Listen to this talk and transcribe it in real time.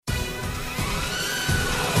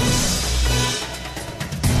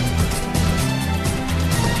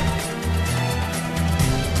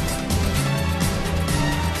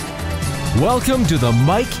Welcome to the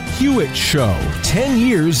Mike Hewitt Show. 10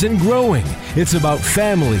 years and growing. It's about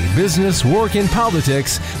family, business, work, and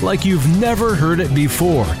politics like you've never heard it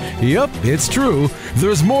before. Yep, it's true.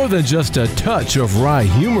 There's more than just a touch of wry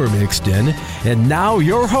humor mixed in. And now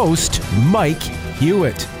your host, Mike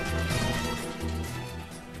Hewitt.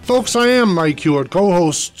 Folks, I am Mike Hewitt.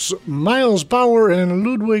 Co-hosts Miles Bauer and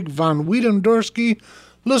Ludwig von Wiedendorsky.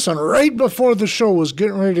 Listen, right before the show was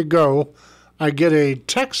getting ready to go, I get a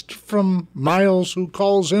text from Miles, who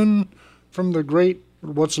calls in from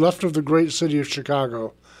what's left of the great city of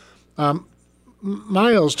Chicago.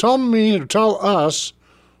 Miles, tell us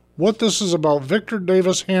what this is about. Victor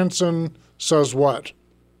Davis Hanson says what?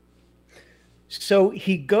 So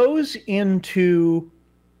he goes into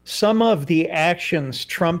some of the actions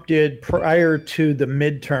Trump did prior to the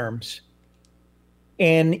midterms,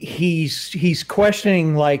 and he's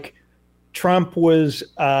questioning, like, Trump was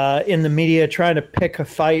in the media trying to pick a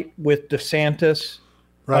fight with DeSantis,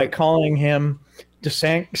 right, by calling him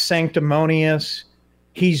sanctimonious.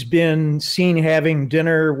 He's been seen having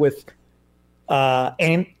dinner with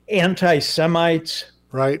anti-Semites.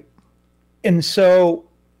 Right. And so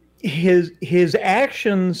his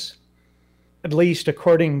actions, at least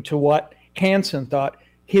according to what Hansen thought,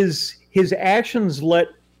 his actions led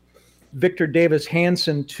Victor Davis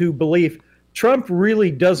Hanson to believe Trump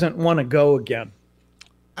really doesn't want to go again.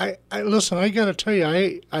 Listen, I got to tell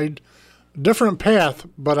you, I different path,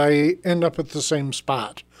 but I end up at the same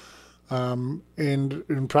spot, and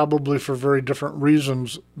probably for very different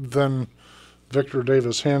reasons than Victor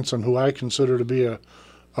Davis Hanson, who I consider to be a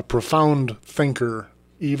profound thinker.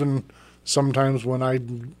 Even sometimes when I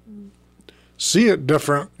see it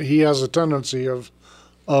different, he has a tendency of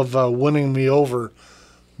winning me over.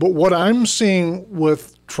 But what I'm seeing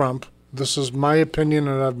with Trump, this is my opinion,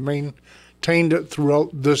 and I've maintained it throughout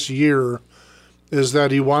this year, is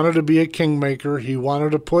that he wanted to be a kingmaker. He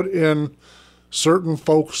wanted to put in certain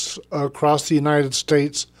folks across the United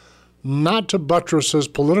States, not to buttress his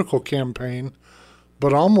political campaign,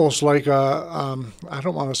 but almost like I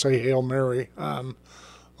don't want to say Hail Mary,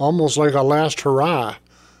 almost like a last hurrah.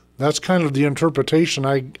 That's kind of the interpretation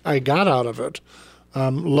I got out of it.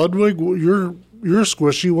 Ludwig, you're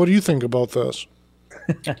squishy. What do you think about this?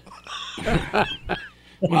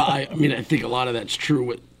 Well, I think a lot of that's true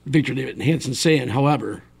what Victor David Hanson saying.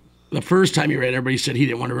 However, the first time he ran, everybody said he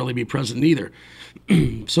didn't want to really be president either.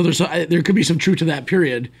 So there could be some truth to that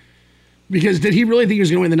period. Because did he really think he was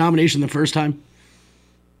going to win the nomination the first time?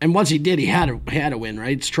 And once he did, he had to win,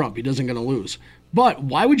 right? It's Trump. He doesn't going to lose. But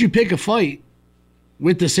why would you pick a fight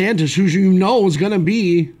with DeSantis, who you know is going to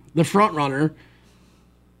be the front runner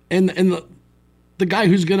and the guy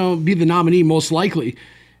who's going to be the nominee most likely?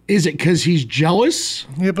 Is it because he's jealous?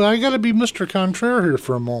 Yeah, but I got to be Mr. Contraire here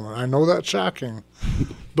for a moment. I know that's shocking.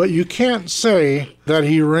 But you can't say that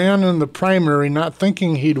he ran in the primary not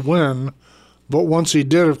thinking he'd win, but once he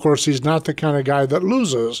did, of course, he's not the kind of guy that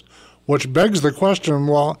loses, which begs the question,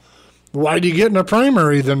 well, why did he get in a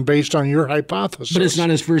primary then based on your hypothesis? But it's not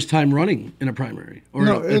his first time running in a primary.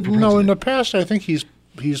 No, in the past, I think he's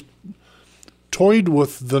toyed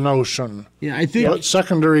with the notion. Yeah, I think. But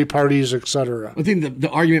secondary parties, etc. I think the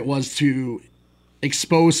argument was to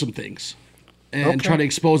expose some things and try to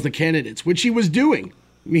expose the candidates, which he was doing.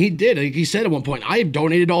 I mean, he did. He said at one point, "I have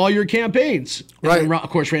donated to all your campaigns." Right. And of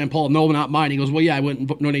course, Rand Paul, "No, not mine." He goes, "Well, yeah, I wouldn't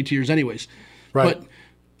donate to yours anyways." Right. But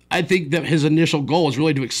I think that his initial goal is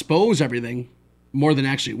really to expose everything more than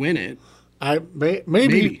actually win it.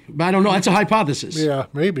 Maybe. But I don't know. That's a hypothesis. Yeah,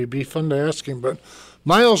 maybe. Be fun to ask him, but.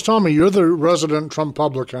 Miles, tell me, you're the resident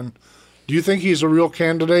Trump-publican. Do you think he's a real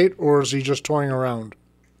candidate, or is he just toying around?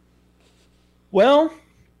 Well,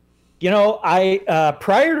 I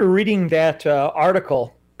prior to reading that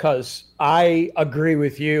article, because I agree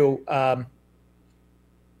with you,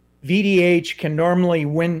 VDH can normally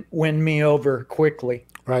win me over quickly.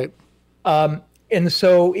 Right. And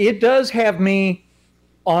so it does have me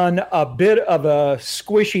on a bit of a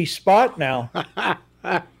squishy spot now.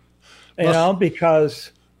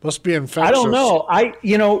 Because must be infectious. I don't know.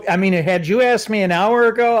 Had you asked me an hour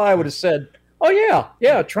ago, I would have said, "Oh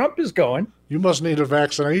yeah, Trump is going." You must need a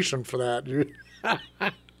vaccination for that.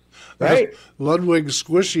 Right. Ludwig's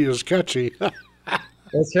squishy is catchy.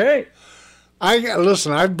 That's right.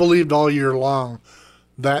 I've believed all year long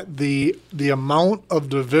that the amount of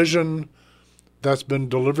division that's been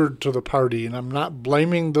delivered to the party, and I'm not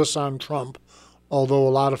blaming this on Trump, although a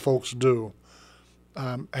lot of folks do.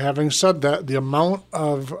 Having said that, the amount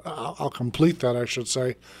of, I'll complete that, I should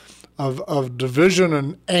say, of division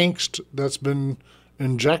and angst that's been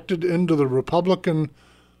injected into the Republican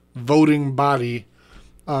voting body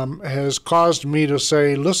has caused me to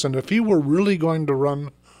say, listen, if he were really going to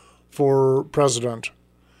run for president,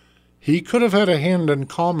 he could have had a hand in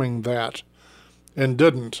calming that and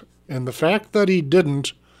didn't. And the fact that he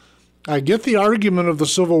didn't, I get the argument of the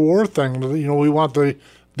Civil War thing. You know, we want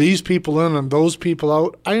these people in and those people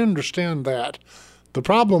out. I understand that. The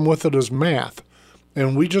problem with it is math.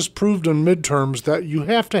 And we just proved in midterms that you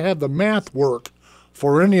have to have the math work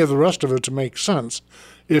for any of the rest of it to make sense.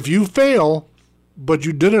 If you fail, but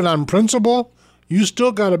you did it on principle, you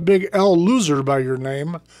still got a big L loser by your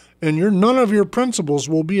name, and none of your principles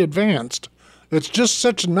will be advanced. It's just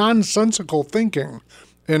such nonsensical thinking.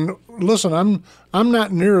 And listen, I'm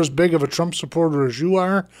not near as big of a Trump supporter as you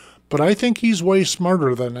are, but I think he's way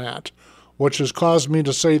smarter than that, which has caused me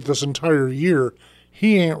to say this entire year,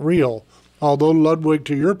 he ain't real. Although, Ludwig,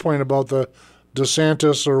 to your point about the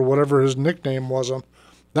DeSantis or whatever his nickname was,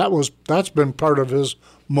 that's been part of his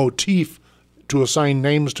motif to assign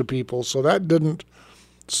names to people. So that didn't,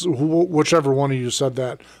 whichever one of you said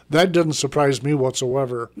that didn't surprise me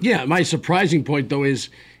whatsoever. Yeah, my surprising point, though, is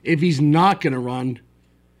if he's not going to run,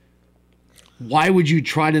 why would you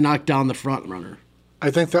try to knock down the front runner? I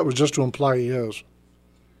think that was just to imply he is.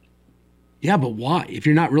 Yeah, but why? If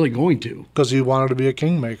you're not really going to. Because he wanted to be a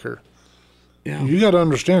kingmaker. Yeah. You got to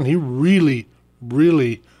understand, he really,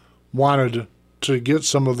 really wanted to get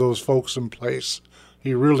some of those folks in place.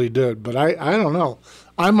 He really did. But I don't know.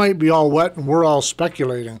 I might be all wet and we're all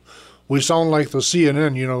speculating. We sound like the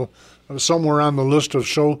CNN, you know, somewhere on the list of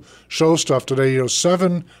show stuff today, you know,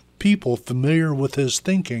 7 people familiar with his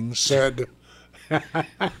thinking said.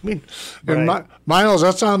 I mean, right. And Miles,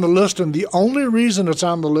 that's on the list. And the only reason it's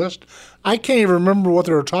on the list, I can't even remember what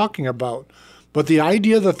they were talking about. But the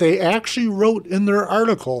idea that they actually wrote in their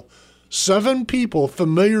article, 7 people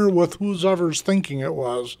familiar with whoever's thinking it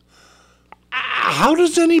was, how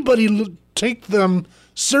does anybody take them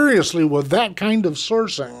seriously with that kind of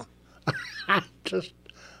sourcing? I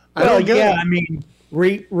don't get it. I mean,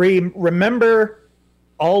 remember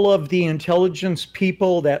all of the intelligence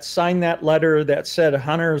people that signed that letter that said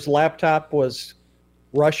Hunter's laptop was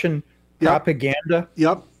Russian propaganda?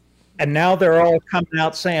 Yep. And now they're all coming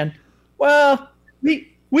out saying, well, we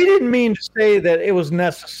didn't mean to say that it was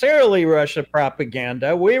necessarily Russia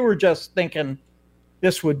propaganda. We were just thinking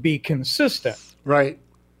this would be consistent. Right.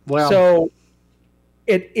 Well, so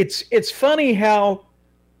it's funny how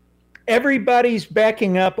everybody's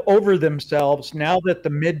backing up over themselves now that the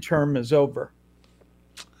midterm is over.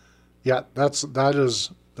 Yeah, that's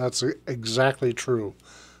exactly true.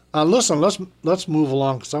 Listen, let's move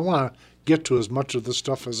along because I want to get to as much of this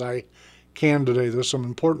stuff as I can today. There's some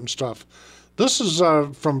important stuff. This is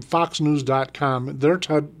from FoxNews.com.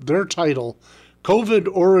 Their title: COVID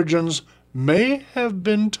origins may have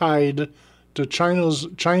been tied to China's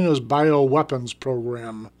bioweapons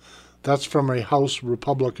program. That's from a House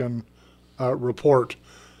Republican report.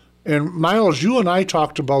 And Miles, you and I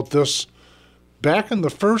talked about this back in the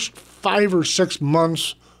first 5 or 6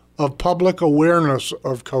 months of public awareness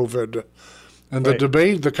of COVID. And the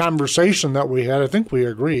debate, the conversation that we had, I think we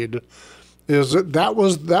agreed, is that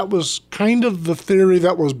was kind of the theory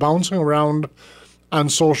that was bouncing around on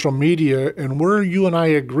social media. And where you and I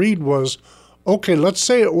agreed was, okay, let's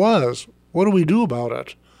say it was. What do we do about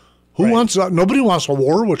it? Nobody wants a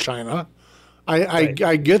war with China.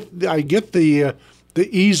 I get the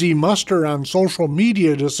easy muster on social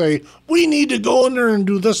media to say, we need to go in there and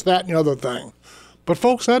do this, that, and the other thing. But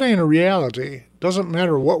folks, that ain't a reality. Doesn't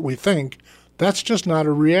matter what we think. That's just not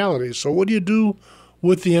a reality. So what do you do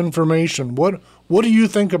with the information? What do you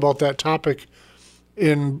think about that topic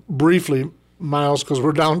in briefly, Miles, because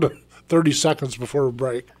we're down to 30 seconds before a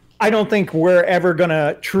break? I don't think we're ever going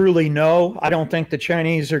to truly know. I don't think the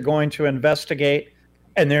Chinese are going to investigate,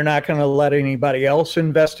 and they're not going to let anybody else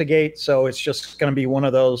investigate. So it's just going to be one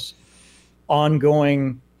of those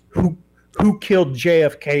ongoing who killed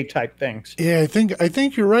JFK type things. Yeah, I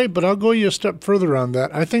think you're right, but I'll go you a step further on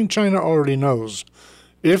that. I think China already knows.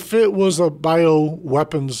 If it was a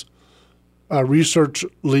bioweapons research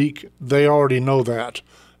leak, they already know that.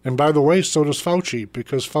 And by the way, so does Fauci,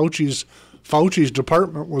 because Fauci's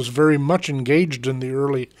department was very much engaged in the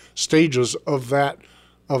early stages of that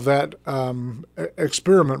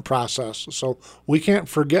experiment process. So we can't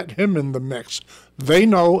forget him in the mix. They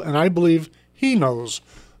know, and I believe he knows.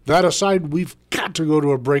 That aside, we've got to go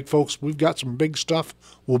to a break, folks. We've got some big stuff.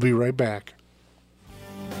 We'll be right back.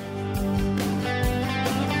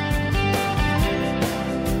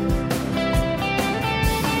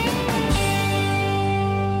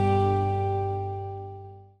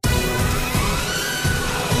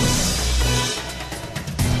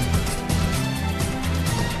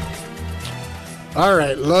 All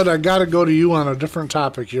right, Lud, I got to go to you on a different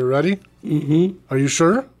topic. You ready? Mm-hmm. Are you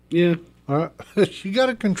sure? Yeah. You got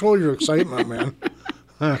to control your excitement, man.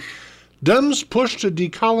 Dems push to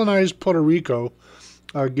decolonize Puerto Rico,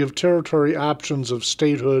 give territory options of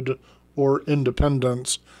statehood or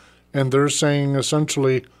independence, and they're saying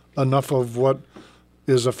essentially enough of what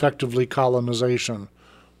is effectively colonization.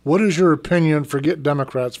 What is your opinion? Forget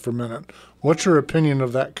Democrats for a minute. What's your opinion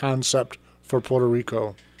of that concept for Puerto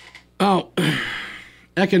Rico? Oh,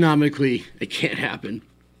 economically, it can't happen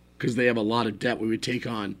because they have a lot of debt we would take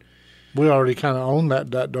on. We already kind of own that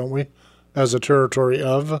debt, don't we? As a territory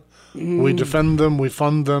of. We defend them, we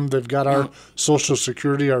fund them. They've got our Social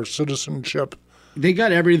Security, our citizenship. They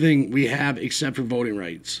got everything we have except for voting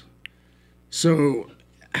rights. So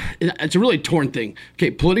it's a really torn thing. Okay,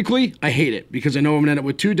 politically, I hate it because I know I'm going to end up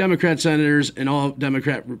with 2 Democrat senators and all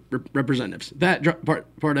Democrat representatives. That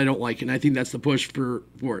part I don't like, and I think that's the push for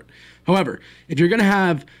it. However, if you're going to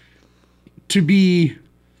have to be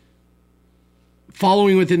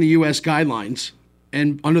following within the U.S. guidelines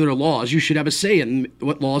and under their laws, you should have a say in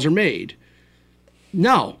what laws are made.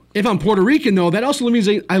 Now, if I'm Puerto Rican, though, that also means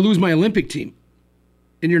I lose my Olympic team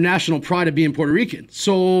and your national pride of being Puerto Rican.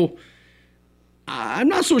 So I'm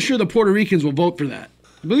not so sure the Puerto Ricans will vote for that.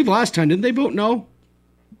 I believe last time, didn't they vote no?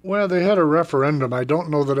 Well, they had a referendum. I don't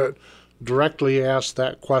know that it directly asked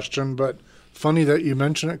that question, but funny that you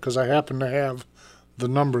mention it because I happen to have the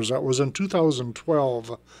numbers. That was in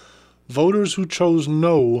 2012. Voters who chose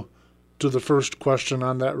no to the first question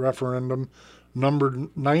on that referendum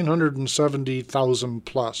numbered 970,000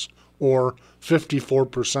 plus, or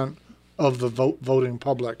 54% of the voting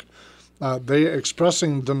public. They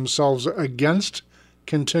expressing themselves against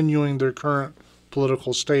continuing their current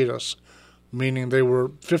political status, meaning they were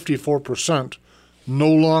 54%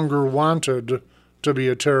 no longer wanted to be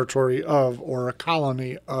a territory of or a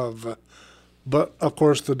colony of. But, of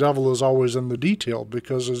course, the devil is always in the detail,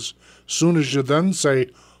 because as soon as you then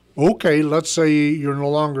say, okay, let's say you're no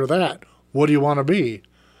longer that, what do you want to be?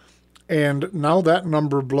 And now that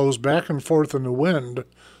number blows back and forth in the wind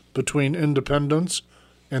between independence,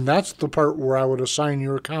 and that's the part where I would assign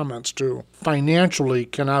your comments to. Financially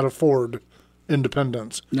cannot afford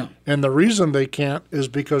independence. No. And the reason they can't is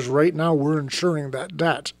because right now we're insuring that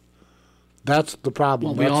debt. That's the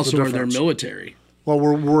problem. Well, we That's also are their military. Well,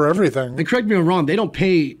 we're everything. And correct me if I'm wrong, they don't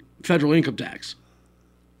pay federal income tax.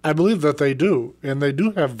 I believe that they do, and they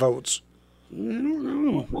do have votes. I don't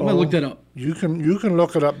know. I'm gonna look that up. You can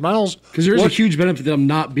look it up, Miles. Because there is a huge benefit to them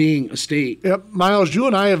not being a state. Yep, Miles. You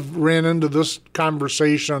and I have ran into this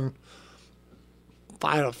conversation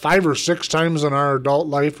 5 or 6 times in our adult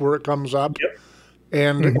life where it comes up,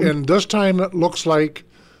 and this time it looks like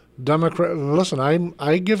Democrat. Listen,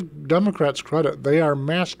 I give Democrats credit; they are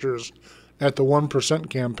masters at the 1%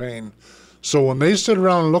 campaign. So when they sit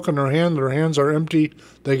around and look in their hands are empty.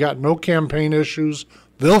 They got no campaign issues.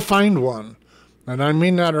 They'll find one. And I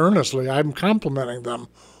mean that earnestly. I'm complimenting them.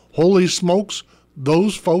 Holy smokes,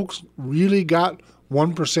 those folks really got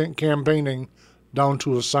 1% campaigning down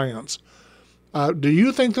to a science. Do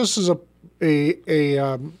you think this is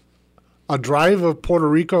a drive of Puerto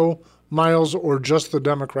Rico, Miles, or just the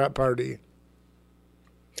Democrat Party?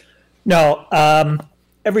 No.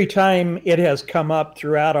 Every time it has come up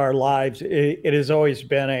throughout our lives, it has always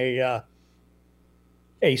been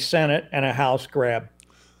a Senate and a House grab.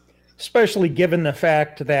 Especially given the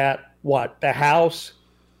fact that the House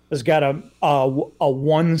has got a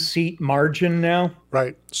 1-seat margin now.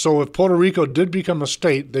 Right. So if Puerto Rico did become a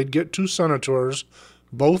state, they'd get 2 senators.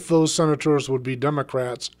 Both those senators would be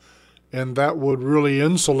Democrats, and that would really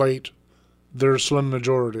insulate their slim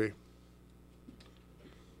majority.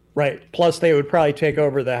 Right. Plus, they would probably take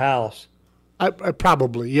over the House. I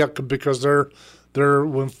probably, yeah, because they're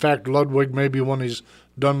in fact, Ludwig, maybe when he's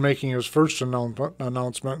done making his first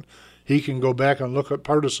announcement, he can go back and look at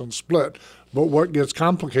partisan split. But what gets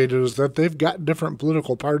complicated is that they've got different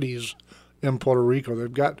political parties in Puerto Rico.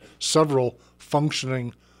 They've got several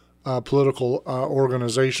functioning political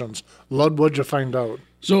organizations. Lud, what'd you find out?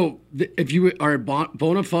 So if you are a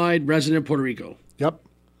bona fide resident of Puerto Rico. Yep.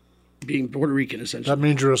 Being Puerto Rican, essentially. That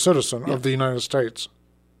means you're a citizen of the United States.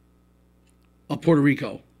 Of Puerto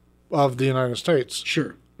Rico. Of the United States.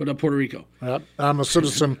 Sure, but of Puerto Rico. Yep. I'm a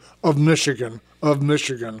citizen of Michigan. Well,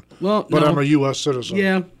 but no. I'm a U.S. citizen.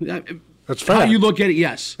 Yeah. That's fact. How you look at it,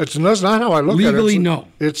 yes. That's not how I look at it. Legally, no.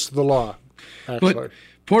 It's the law, actually. But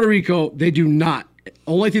Puerto Rico, they do not.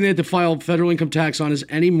 Only thing they have to file federal income tax on is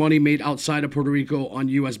any money made outside of Puerto Rico on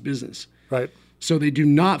U.S. business. Right. So they do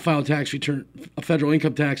not file tax return, a federal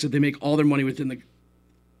income tax, if they make all their money within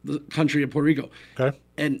the country of Puerto Rico. Okay.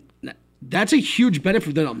 And that's a huge benefit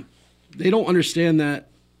for them They don't understand that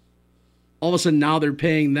all of a sudden now they're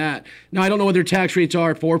paying that. Now, I don't know what their tax rates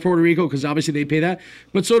are for Puerto Rico because obviously they pay that.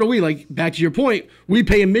 But so do we. Like, back to your point, we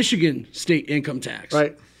pay a Michigan state income tax.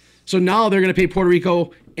 Right. So now they're going to pay Puerto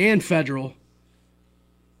Rico and federal.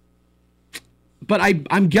 But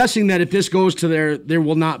I'm guessing that if this goes to there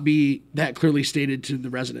will not be that clearly stated to the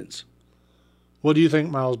residents. What do you think,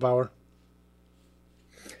 Miles Bauer?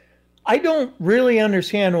 I don't really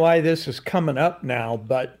understand why this is coming up now,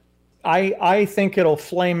 but I think it'll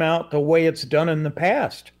flame out the way it's done in the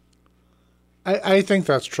past. I think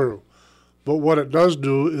that's true. But what it does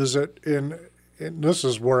do is and this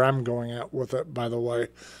is where I'm going at with it, by the way.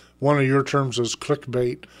 One of your terms is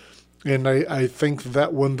clickbait. And I think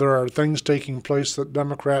that when there are things taking place that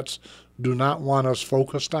Democrats do not want us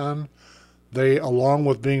focused on, they, along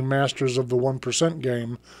with being masters of the 1%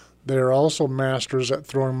 game, they are also masters at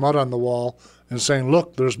throwing mud on the wall and saying,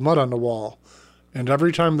 look, there's mud on the wall. And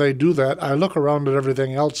every time they do that, I look around at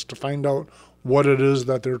everything else to find out what it is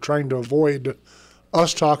that they're trying to avoid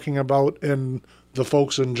us talking about and the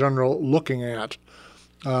folks in general looking at.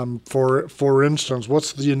 For instance,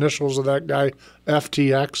 what's the initials of that guy,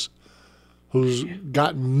 FTX, who's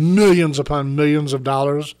gotten millions upon millions of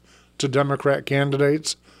dollars to Democrat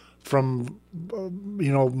candidates from,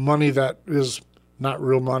 money that is not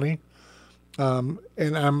real money. And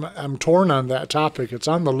I'm torn on that topic. It's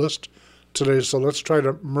on the list today, so let's try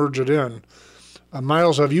to merge it in.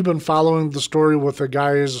 Miles, have you been following the story with the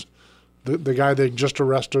guy they just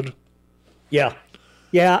arrested? Yeah.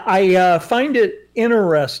 I find it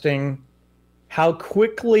interesting how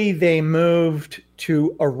quickly they moved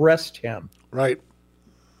to arrest him. Right.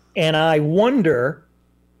 And I wonder,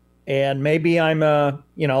 and maybe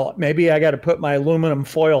maybe I got to put my aluminum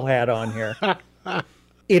foil hat on here.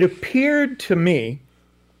 It appeared to me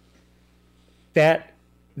that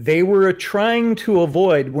they were trying to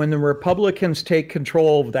avoid, when the Republicans take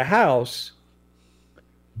control of the House,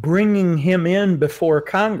 bringing him in before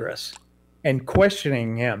Congress and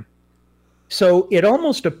questioning him. So it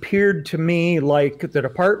almost appeared to me like the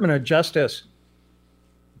Department of Justice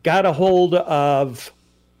got a hold of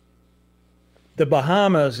the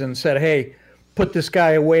Bahamas and said, hey, put this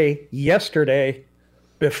guy away yesterday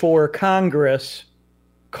before Congress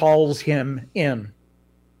calls him in.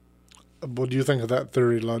 What do you think of that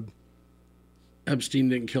theory, Lud? Epstein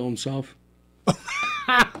didn't kill himself.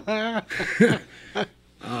 I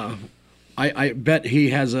bet he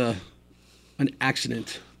has an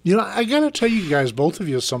accident. I got to tell you guys, both of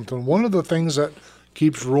you, something. One of the things that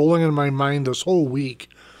keeps rolling in my mind this whole week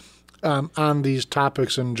on these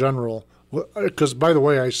topics in general, because, by the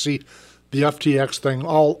way, I see the FTX thing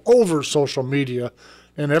all over social media,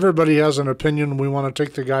 and everybody has an opinion. We want to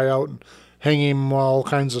take the guy out and hang him, all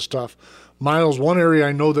kinds of stuff. Miles, one area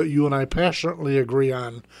I know that you and I passionately agree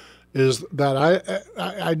on is that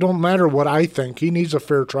I don't matter what I think. He needs a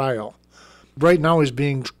fair trial. Right now he's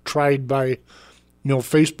being tried by,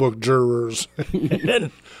 Facebook jurors.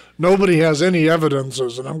 And nobody has any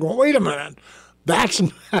evidences. And I'm going, wait a minute. That's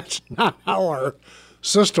not how our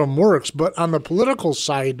system works. But on the political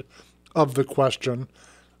side of the question,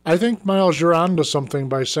 I think, Miles, you're onto something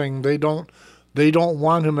by saying they don't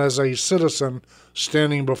want him as a citizen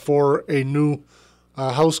standing before a new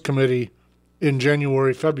House committee in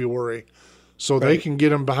January, February. So Right. They can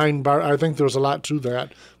get him behind bar. I think there's a lot to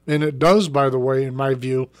that. And it does, by the way, in my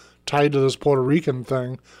view, tied to this Puerto Rican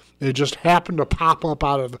thing. It just happened to pop up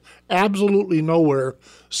out of absolutely nowhere.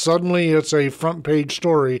 Suddenly it's a front page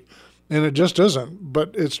story, and it just isn't.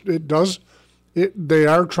 But they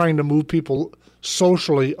are trying to move people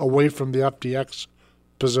socially away from the FTX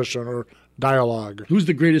position or dialogue. Who's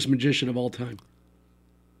the greatest magician of all time?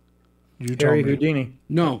 You tell Harry me. Houdini.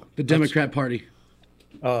 No, the Democrat Party.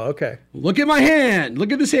 Oh, okay. Look at my hand.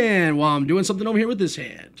 Look at this hand while I'm doing something over here with this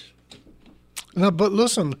hand. But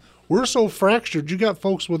listen, we're so fractured. You got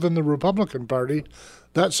folks within the Republican Party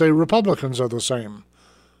that say Republicans are the same.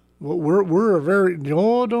 We're a very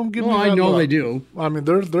don't give me that I know look. they do. I mean,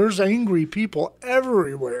 there's angry people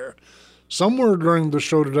everywhere. Somewhere during the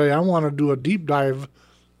show today, I want to do a deep dive,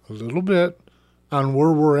 a little bit, on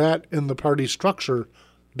where we're at in the party structure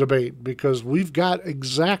debate, because we've got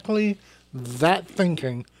exactly that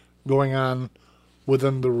thinking going on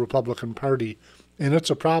within the Republican Party, and it's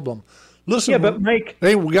a problem. Listen, yeah, but Mike,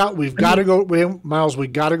 hey, we've got to go, Miles. We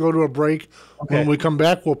got to go to a break. Okay. When we come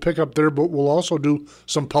back, we'll pick up there, but we'll also do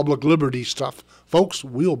some public liberty stuff, folks.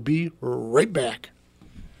 We'll be right back.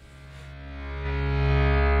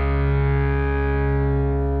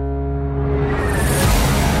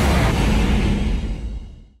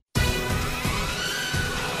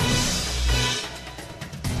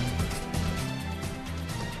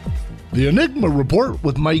 The Enigma Report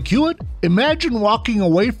with Mike Hewitt. Imagine walking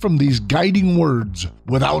away from these guiding words.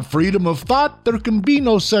 Without freedom of thought, there can be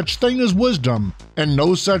no such thing as wisdom, and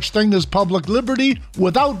no such thing as public liberty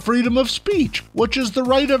without freedom of speech, which is the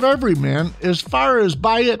right of every man, as far as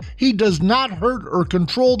by it he does not hurt or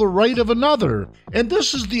control the right of another. And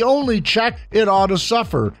this is the only check it ought to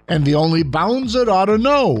suffer, and the only bounds it ought to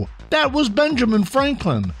know. That was Benjamin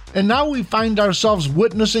Franklin, and now we find ourselves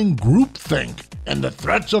witnessing groupthink and the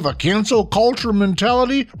threats of a cancel culture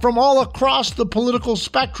mentality from all across the political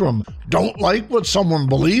spectrum. Don't like what someone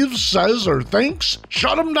believes, says, or thinks?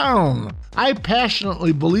 Shut them down. I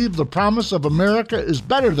passionately believe the promise of America is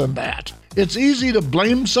better than that. It's easy to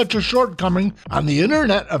blame such a shortcoming on the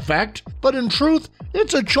internet effect, but in truth,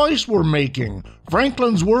 it's a choice we're making.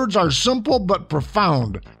 Franklin's words are simple but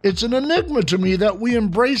profound. It's an enigma to me that we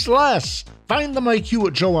embrace less. Find the Mike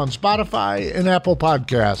Hewitt Show on Spotify and Apple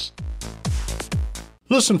Podcasts.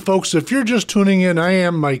 Listen, folks, if you're just tuning in, I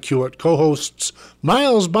am Mike Hewitt, co-hosts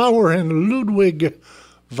Miles Bauer and Ludwig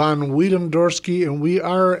von Wiedendorsky, and we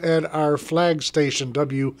are at our flag station,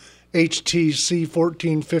 WHTC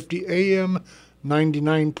 1450 AM,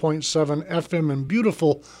 99.7 FM in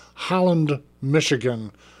beautiful Holland,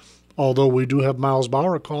 Michigan. Although we do have Miles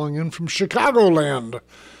Bauer calling in from Chicagoland.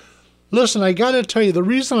 Listen, I got to tell you, the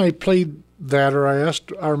reason I played that, or I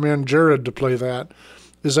asked our man Jared to play that,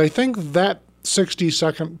 is I think that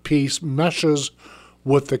 60-second piece meshes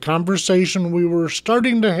with the conversation we were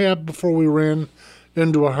starting to have before we ran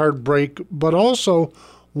into a hard break, but also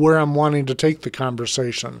where I'm wanting to take the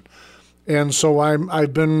conversation. And so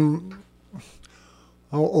I've been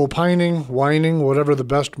opining, whining, whatever the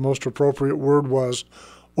best, most appropriate word was,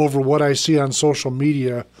 over what I see on social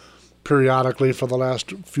media periodically for the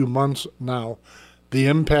last few months now, the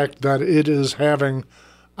impact that it is having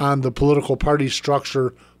on the political party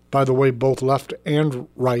structure, by the way, both left and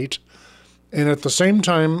right. And at the same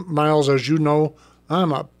time, Miles, as you know,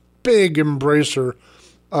 I'm a big embracer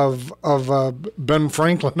of Ben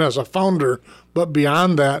Franklin as a founder, but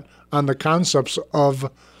beyond that, on the concepts of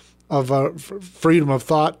freedom of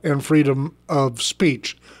thought and freedom of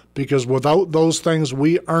speech. Because without those things,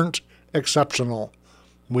 we aren't exceptional.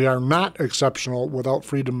 We are not exceptional without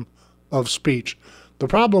freedom of speech. The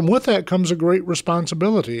problem with that comes a great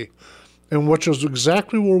responsibility, and which is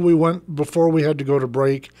exactly where we went before we had to go to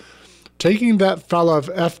break. Taking that fella of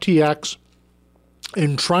FTX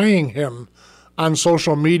and trying him on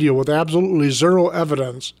social media with absolutely zero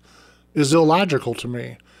evidence is illogical to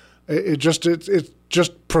me. It's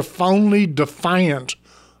just profoundly defiant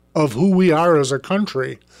of who we are as a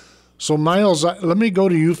country. So, Miles, let me go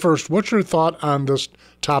to you first. What's your thought on this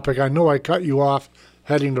topic? I know I cut you off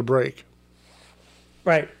heading to break.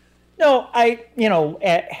 Right. No,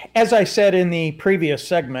 as I said in the previous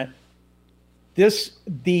segment,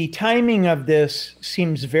 the timing of this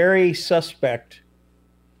seems very suspect.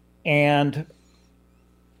 And,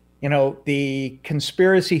 the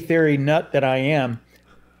conspiracy theory nut that I am,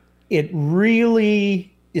 it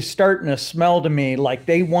really is starting to smell to me like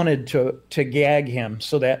they wanted to gag him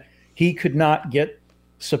so that he could not get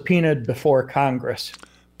subpoenaed before Congress.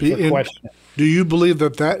 Do you believe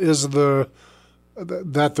that is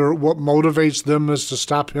what motivates them is to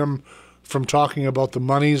stop him from talking about the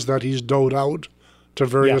monies that he's doled out to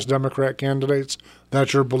various Democrat candidates?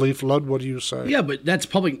 That's your belief, Lud? What do you say? Yeah, but that's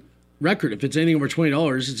public record. If it's anything over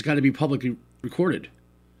 $20, it's got to be publicly recorded.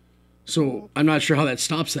 So I'm not sure how that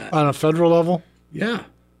stops that. On a federal level? Yeah.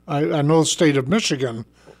 I know the state of Michigan.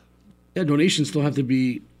 Yeah, donations still have to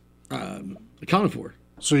be accounted for.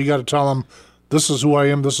 So you got to tell them, this is who I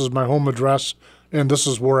am, this is my home address, and this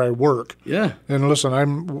is where I work. Yeah. And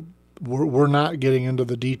listen, we're not getting into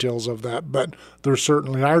the details of that, but there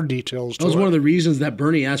certainly are details to it. That was one of the reasons that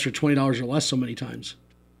Bernie asked for $20 or less so many times.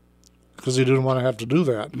 Because he didn't want to have to do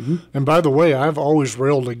that. Mm-hmm. And by the way, I've always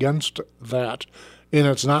railed against that. And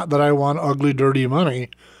it's not that I want ugly, dirty money.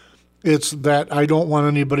 It's that I don't want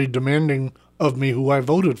anybody demanding of me who I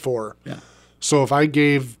voted for. Yeah. So if I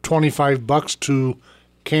gave $25 to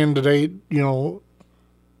candidate,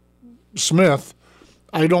 Smith,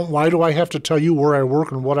 why do I have to tell you where I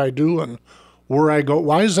work and what I do and where I go?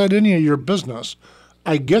 Why is that any of your business?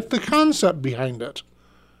 I get the concept behind it.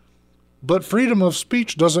 But freedom of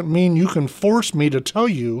speech doesn't mean you can force me to tell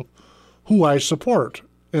you who I support.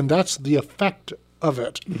 And that's the effect of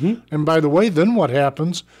it. Mm-hmm. And by the way, then what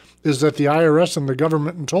happens is that the IRS and the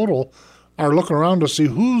government in total are looking around to see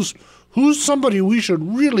who's somebody we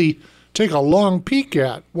should really take a long peek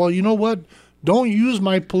at. Well, you know what? Don't use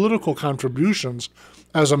my political contributions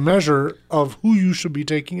as a measure of who you should be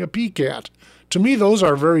taking a peek at. To me, those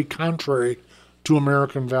are very contrary to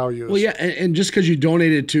American values. Well, yeah, and just because you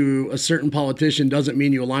donated to a certain politician doesn't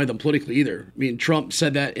mean you align with them politically either. I mean, Trump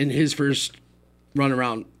said that in his first run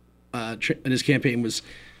around in his campaign was,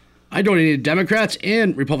 I donated to Democrats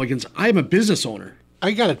and Republicans. I'm a business owner.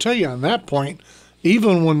 I got to tell you on that point,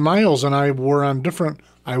 even when Miles and I were on different,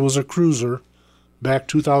 I was a cruiser back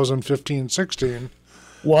 2015-16.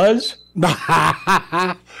 Was?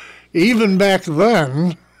 Even back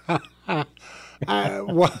then,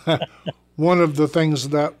 one of the things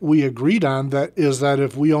that we agreed on that is that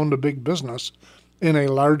if we owned a big business in a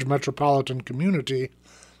large metropolitan community,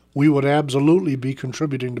 we would absolutely be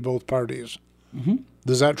contributing to both parties. Mm-hmm.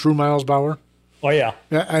 Is that true, Miles Bauer? Oh, yeah.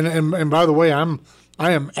 Yeah, and by the way,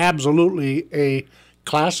 I am absolutely a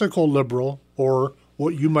classical liberal, or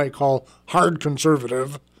what you might call hard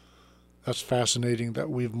conservative. That's fascinating that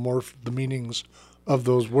we've morphed the meanings of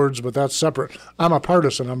those words, but that's separate. I'm a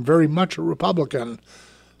partisan. I'm very much a Republican.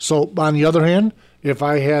 So, on the other hand, if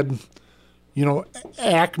I had,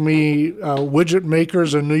 Acme widget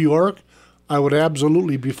makers in New York, I would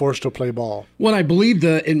absolutely be forced to play ball. Well, I believe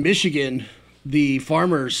in Michigan, the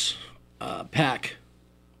farmers PAC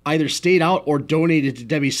either stayed out or donated to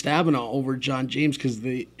Debbie Stabenow over John James because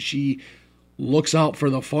she looks out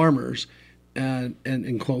for the farmers, and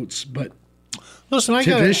in quotes. But listen,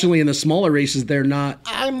 traditionally in the smaller races, they're not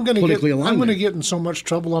politically aligned. I'm going to get in so much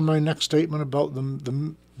trouble on my next statement about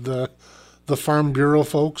the Farm Bureau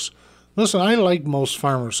folks. Listen, I like most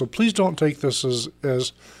farmers, so please don't take this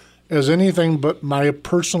as anything but my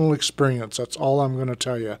personal experience. That's all I'm going to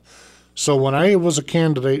tell you. So when I was a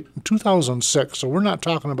candidate in 2006, so we're not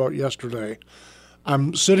talking about yesterday,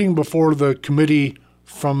 I'm sitting before the committee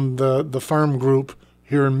from the farm group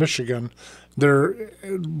here in Michigan. They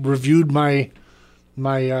reviewed my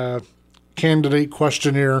candidate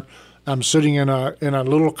questionnaire. I'm sitting in a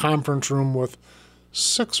little conference room with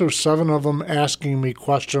 6 or 7 of them asking me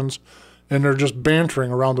questions, and they're just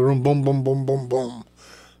bantering around the room, boom, boom, boom, boom, boom.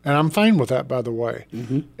 And I'm fine with that, by the way.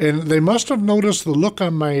 Mm-hmm. And they must have noticed the look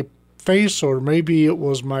on my face, or maybe it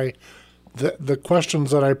was the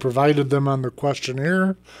questions that I provided them on the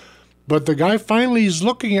questionnaire. But the guy finally is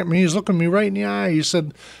looking at me. He's looking me right in the eye. He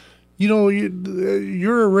said,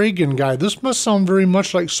 you're a Reagan guy. This must sound very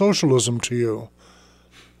much like socialism to you.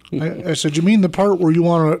 I said, you mean the part where you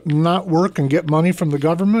want to not work and get money from the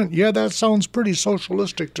government? Yeah, that sounds pretty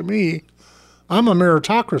socialistic to me. I'm a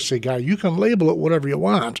meritocracy guy. You can label it whatever you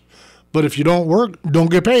want. But if you don't work, don't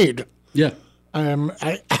get paid. Yeah.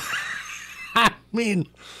 I mean,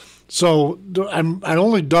 so I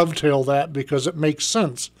only dovetail that because it makes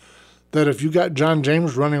sense that if you got John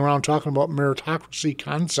James running around talking about meritocracy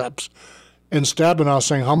concepts and Stabenow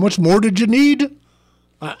saying, how much more did you need?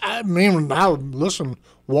 I mean, now, listen,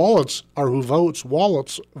 wallets are who votes.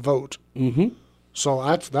 Wallets vote. Mm-hmm.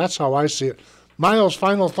 So that's how I see it. Miles,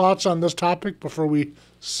 final thoughts on this topic before we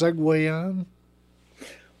segue on?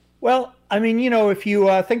 Well, I mean, if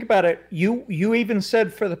you think about it, you even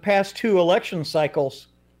said for the past 2 election cycles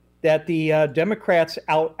that the Democrats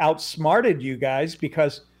outsmarted you guys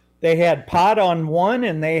because they had pot on one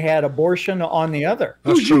and they had abortion on the other.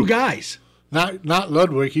 Who's you guys? Not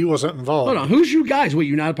Ludwig. He wasn't involved. Hold on. Who's you guys? Wait,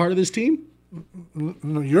 you're not a part of this team?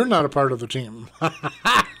 No, you're not a part of the team.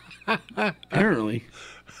 Apparently.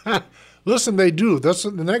 Listen, they do.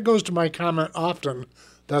 And that goes to my comment often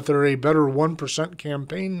that they're a better 1%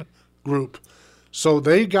 campaign group. So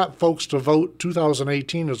they got folks to vote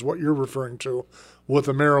 2018 is what you're referring to with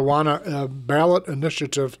the marijuana ballot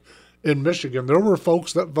initiative in Michigan. There were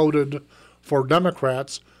folks that voted for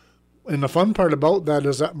Democrats. And the fun part about that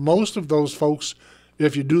is that most of those folks,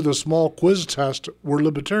 if you do the small quiz test, were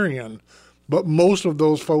libertarian. But most of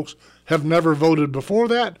those folks have never voted before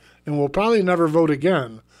that and will probably never vote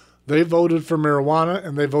again. They voted for marijuana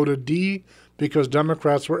and they voted D because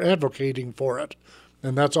Democrats were advocating for it.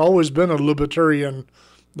 And that's always been a libertarian,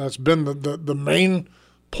 that's been the main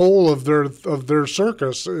pole of their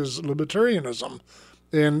circus is libertarianism.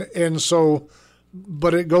 And so,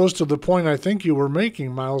 but it goes to the point I think you were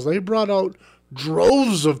making, Miles. They brought out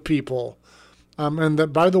droves of people. And that,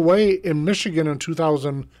 by the way, in Michigan in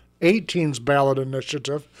 2018's ballot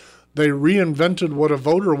initiative, they reinvented what a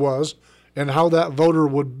voter was and how that voter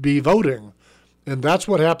would be voting. And that's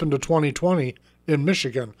what happened to 2020 in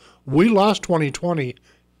Michigan. We lost 2020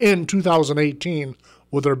 in 2018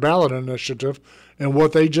 with their ballot initiative, and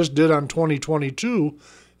what they just did on 2022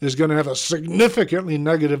 is going to have a significantly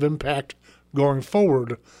negative impact going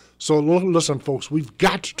forward. So listen, folks, we've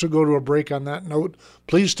got to go to a break on that note.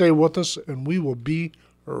 Please stay with us, and we will be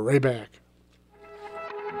right back.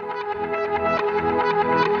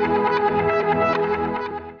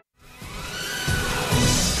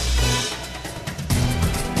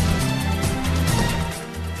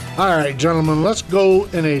 All right, gentlemen, let's go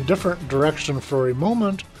in a different direction for a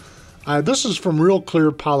moment. This is from Real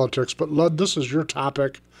Clear Politics, but Lud, this is your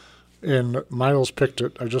topic, and Miles picked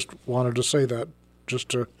it. I just wanted to say that just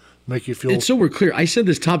to make you feel... It's so we're clear. I said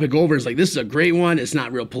this topic over. It's like, this is a great one. It's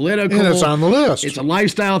not real political. And it's on the list. It's a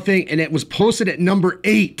lifestyle thing, and it was posted at number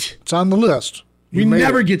 8. It's on the list. We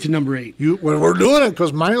never get to number 8. Well, we're doing it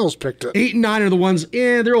because Miles picked it. 8 and 9 are the ones,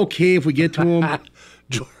 they're okay if we get to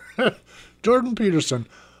them. Jordan Peterson,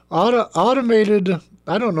 automated,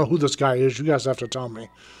 I don't know who this guy is. You guys have to tell me.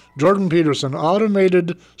 Jordan Peterson,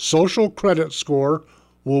 automated social credit score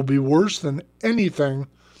will be worse than anything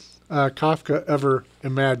Kafka ever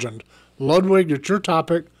imagined. Ludwig, it's your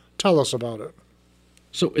topic. Tell us about it.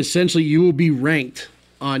 So essentially, you will be ranked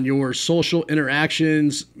on your social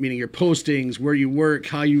interactions, meaning your postings, where you work,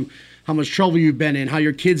 how much trouble you've been in, how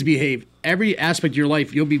your kids behave. Every aspect of your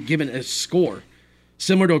life, you'll be given a score,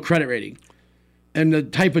 similar to a credit rating. And the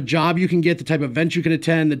type of job you can get, the type of event you can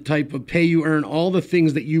attend, the type of pay you earn, all the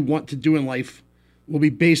things that you want to do in life will be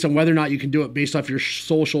based on whether or not you can do it based off your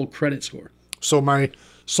social credit score. So my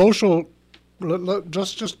social,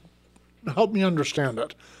 just help me understand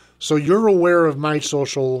it. So you're aware of my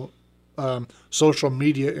social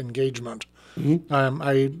media engagement.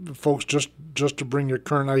 Mm-hmm. Folks, just to bring you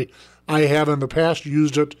current, I have in the past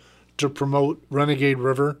used it to promote Renegade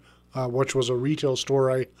River, which was a retail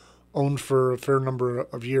store I owned for a fair number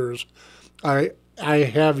of years. I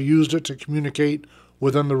have used it to communicate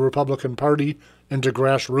within the Republican Party and to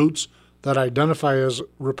grassroots that identify as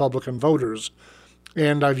Republican voters.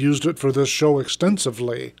 And I've used it for this show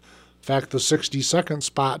extensively. In fact, the 60-second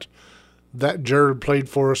spot that Jared played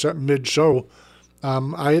for us at mid-show,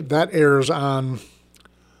 that airs on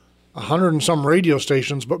 100 and some radio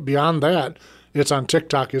stations, but beyond that, it's on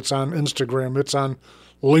TikTok, it's on Instagram, it's on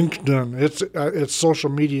LinkedIn, it's social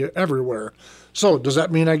media everywhere. So does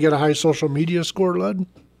that mean I get a high social media score, Lud?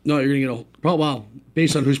 No, you're going to get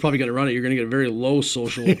based on who's probably going to run it, you're going to get a very low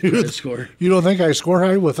social credit score. You don't think I score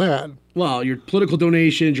high with that? Well, your political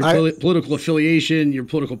donations, your political affiliation, your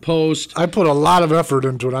political post. I put a lot of effort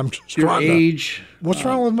into it. I'm just your age. What's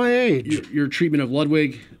wrong with my age? Your treatment of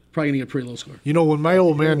Ludwig, probably going to get a pretty low score. You know, when my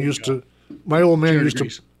old man used to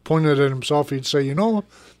point it at himself, he'd say,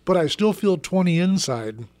 but I still feel 20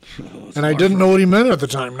 inside. And I didn't know what he meant at the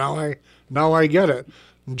time. Now I get it.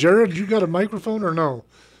 Jared, you got a microphone or no?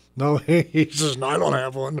 No, he says, no, I don't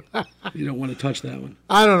have one. You don't want to touch that one.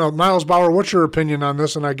 I don't know. Miles Bauer, what's your opinion on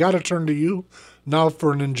this? And I got to turn to you now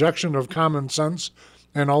for an injection of common sense.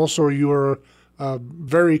 And also you are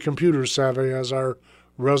very computer savvy as our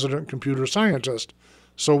resident computer scientist.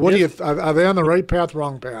 So what are they on the right path,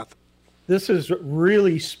 wrong path? This is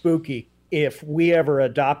really spooky if we ever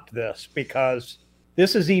adopt this, because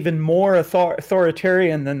this is even more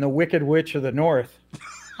authoritarian than the Wicked Witch of the North.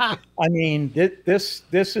 I mean, this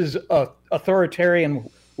is authoritarian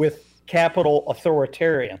with capital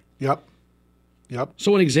authoritarian. Yep.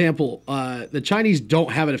 So an example, the Chinese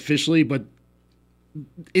don't have it officially, but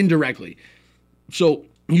indirectly. So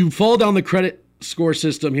you fall down the credit score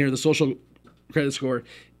system here, the social credit score,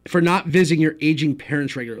 for not visiting your aging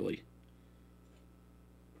parents regularly.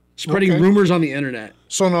 Spreading rumors on the internet.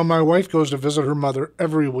 So now my wife goes to visit her mother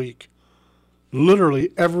every week.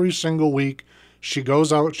 Literally every single week. She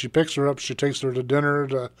goes out, she picks her up, she takes her to dinner,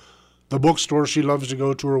 to the bookstore she loves to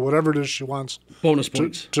go to, or whatever it is she wants bonus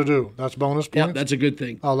points to do. That's bonus points? Yeah, that's a good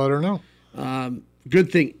thing. I'll let her know.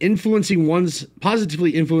 Good thing.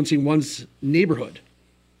 Positively influencing one's neighborhood.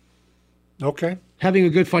 Okay. Having a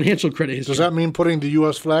good financial credit history. Does that mean putting the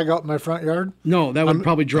U.S. flag out in my front yard? No, that would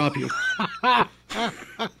probably drop you.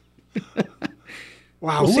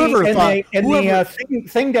 Wow, whoever thought... The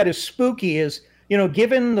thing that is spooky is,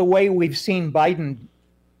 given the way we've seen Biden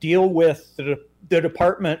deal with the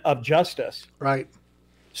Department of Justice. Right.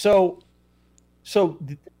 So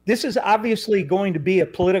this is obviously going to be a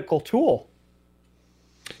political tool.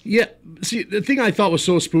 Yeah. See, the thing I thought was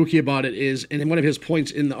so spooky about it is, and one of his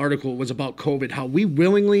points in the article was about COVID, how we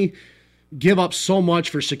willingly give up so much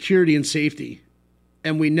for security and safety,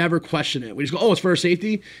 and we never question it. We just go, oh, it's for our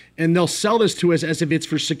safety, and they'll sell this to us as if it's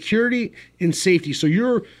for security and safety. So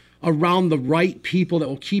you're around the right people that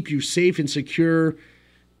will keep you safe and secure.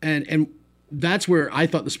 And that's where I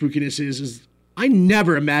thought the spookiness is I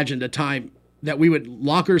never imagined a time that we would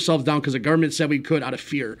lock ourselves down because the government said we could out of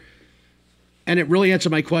fear. And it really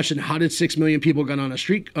answered my question, how did 6 million people get on a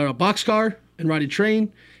boxcar and ride a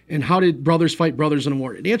train? And how did brothers fight brothers in a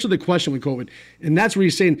war? It answered the question with COVID. And that's where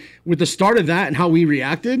he's saying, with the start of that and how we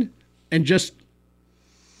reacted and just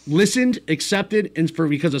listened, accepted, and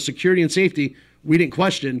because of security and safety, we didn't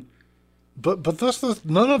question. But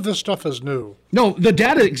none of this stuff is new. No, the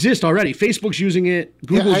data exists already. Facebook's using it.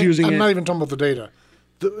 Google's using it. I'm not even talking about the data.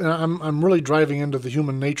 I'm really driving into the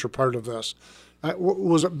human nature part of this.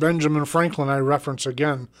 Was it Benjamin Franklin I reference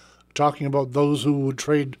again, talking about those who would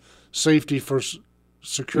trade safety for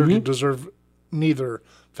security deserve neither.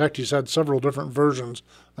 In fact, he's had several different versions.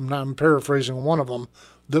 I'm paraphrasing one of them.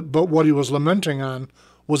 But what he was lamenting on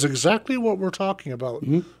was exactly what we're talking about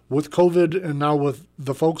with COVID and now with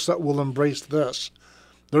the folks that will embrace this.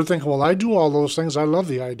 They're thinking, well, I do all those things. I love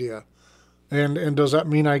the idea. And does that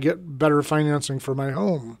mean I get better financing for my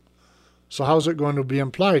home? So how's it going to be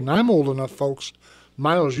implied? And I'm old enough, folks.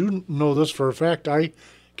 Miles, you know this for a fact. I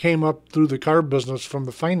came up through the car business from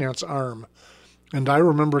the finance arm. And I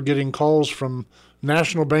remember getting calls from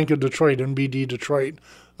National Bank of Detroit, NBD Detroit,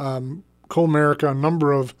 Comerica, a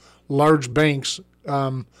number of large banks,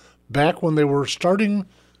 back when they were starting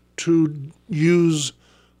to use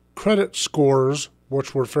credit scores,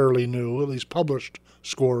 which were fairly new, at least published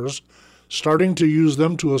scores, starting to use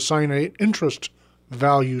them to assign an interest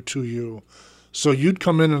value to you. So you'd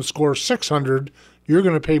come in and score 600, you're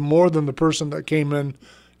going to pay more than the person that came in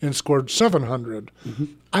and scored 700.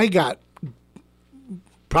 I got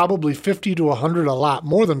probably 50 to 100, a lot,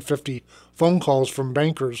 more than 50 phone calls from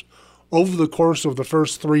bankers over the course of the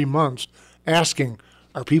first 3 months asking,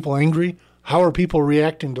 are people angry? How are people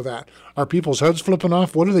reacting to that? Are people's heads flipping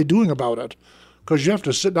off? What are they doing about it? Because you have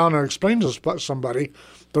to sit down and explain to somebody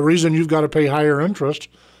the reason you've got to pay higher interest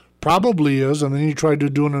probably is, and then you try to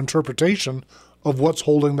do an interpretation of what's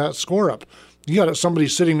holding that score up. You got somebody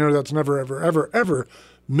sitting there that's never, ever, ever, ever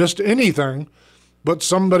missed anything, but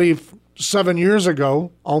somebody 7 years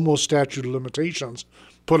ago, almost statute of limitations,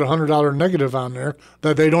 put a $100 negative on there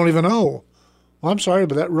that they don't even owe. Well, I'm sorry,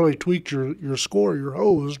 but that really tweaked your score. You're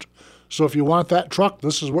hosed. So if you want that truck,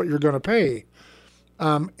 this is what you're going to pay.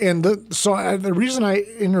 The reason I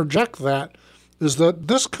interject that is that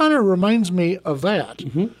this kind of reminds me of that.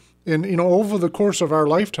 And, over the course of our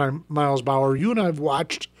lifetime, Miles Bauer, you and I have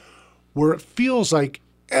watched where it feels like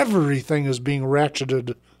everything is being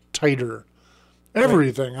ratcheted tighter.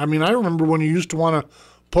 Everything. Right. I mean, I remember when you used to want to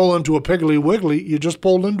pull into a Piggly Wiggly, you just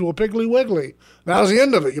pulled into a Piggly Wiggly. That was the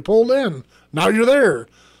end of it. You pulled in. Now you're there.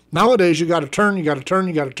 Nowadays, you got to turn, you got to turn,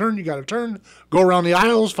 you got to turn, you got to turn. Go around the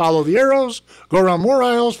aisles, follow the arrows. Go around more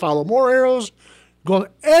aisles, follow more arrows.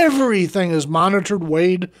 Everything is monitored,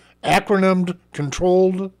 weighed, acronymed,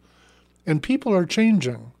 controlled. And people are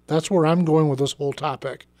changing. That's where I'm going with this whole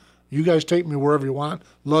topic. You guys take me wherever you want.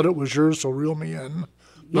 Lud, it was yours, so reel me in.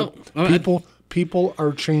 But people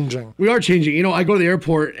are changing. We are changing. I go to the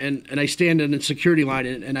airport and I stand in a security line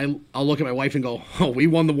and I'll look at my wife and go, oh, we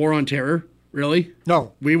won the war on terror? Really?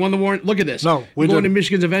 No. We won the war. Look at this. No, we're going to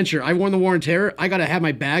Michigan's Adventure. I won the war on terror. I got to have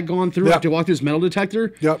my bag gone through. I have to walk through this metal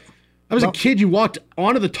detector. Yep. I was a kid. You walked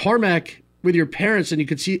onto the tarmac with your parents and you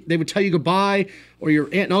could see, they would tell you goodbye or your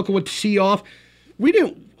aunt and uncle would see you off.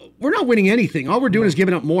 We're not winning anything. All we're doing is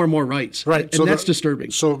giving up more and more rights. Right. And that's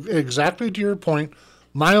disturbing. So exactly to your point,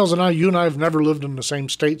 Miles and you and I have never lived in the same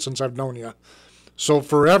state since I've known you. So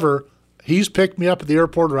forever, he's picked me up at the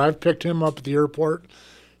airport or I've picked him up at the airport.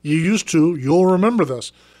 You'll remember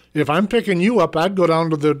this. If I'm picking you up, I'd go down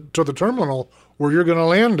to the terminal where you're going to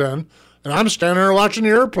land in, and I'm standing there watching the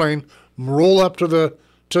airplane roll up to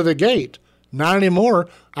the gate. Not anymore.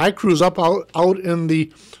 I cruise up out in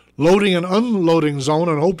the loading and unloading zone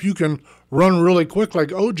and hope you can run really quick like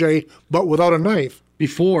OJ, but without a knife.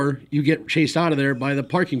 Before you get chased out of there by the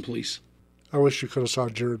parking police. I wish you could have saw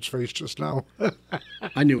Jared's face just now.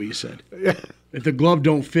 I knew what you said. Yeah. If the glove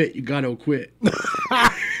don't fit, you got to quit.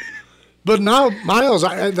 But now, Miles,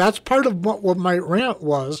 that's part of what my rant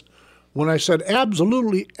was when I said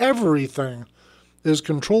absolutely everything is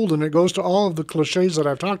controlled, and it goes to all of the cliches that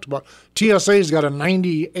I've talked about. TSA's got a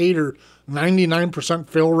 98 or 99%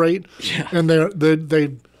 fill rate, and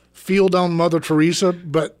they feel down Mother Teresa,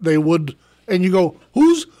 but they would, and you go,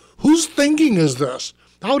 whose thinking is this?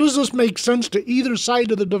 How does this make sense to either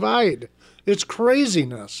side of the divide? It's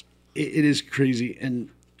craziness. It is crazy, and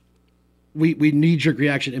we knee-jerk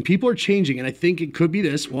reaction, and people are changing, and I think it could be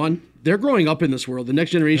this. One, they're growing up in this world. The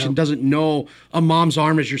next generation doesn't know a mom's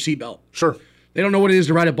arm is your seatbelt. Sure. They don't know what it is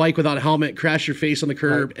to ride a bike without a helmet, crash your face on the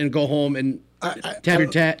curb, and go home and have your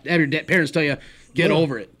parents tell you, get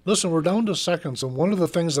over it. Listen, we're down to seconds, and one of the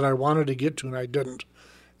things that I wanted to get to and I didn't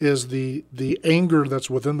is the anger that's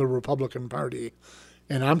within the Republican Party.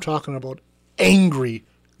 And I'm talking about angry,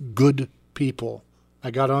 good people.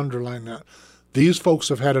 I got to underline that. These folks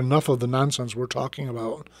have had enough of the nonsense we're talking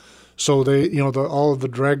about. So they, all of the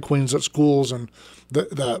drag queens at schools and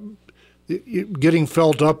getting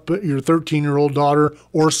felt up, your 13-year-old daughter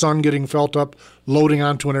or son getting felt up, loading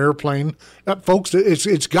onto an airplane. Folks,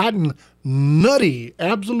 it's gotten nutty,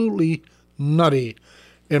 absolutely nutty,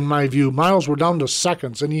 in my view. Miles, we're down to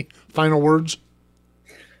seconds. Any final words?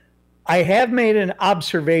 I have made an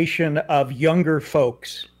observation of younger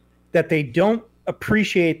folks that they don't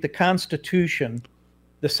appreciate the Constitution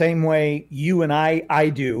the same way you and I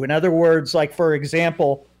do. In other words, like, for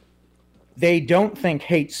example, they don't think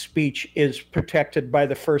hate speech is protected by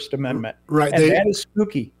the First Amendment. Right. And that is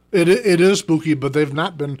spooky. It is spooky, but they've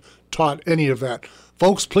not been taught any of that.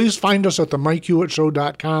 Folks, please find us at the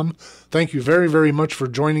MikeHewittShow.com. Thank you very, very much for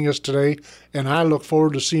joining us today, and I look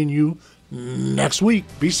forward to seeing you next week.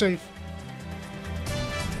 Be safe.